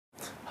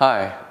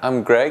Hi,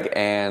 I'm Greg,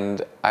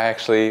 and I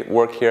actually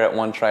work here at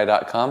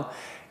OneTri.com.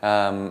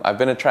 I've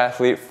been a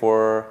triathlete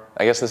for,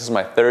 I guess this is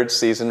my third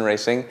season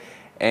racing,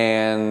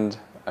 and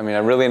I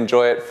really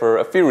enjoy it for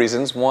a few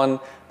reasons. One,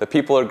 the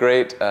people are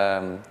great,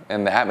 and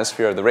the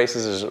atmosphere of the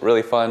races is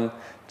really fun.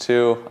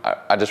 Two,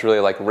 I just really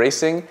like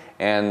racing,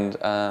 and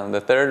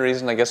the third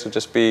reason, I guess, would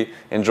just be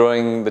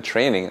enjoying the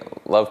training.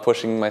 Love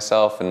pushing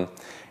myself and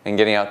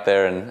getting out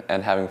there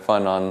and having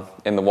fun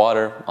in the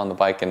water, on the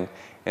bike, and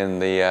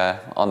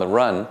on the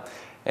run.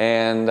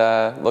 And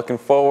looking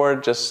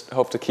forward, just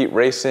hope to keep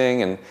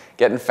racing and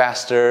getting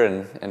faster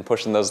and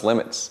pushing those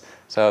limits.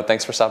 So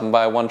thanks for stopping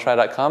by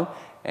OneTri.com,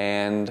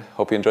 and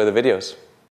hope you enjoy the videos.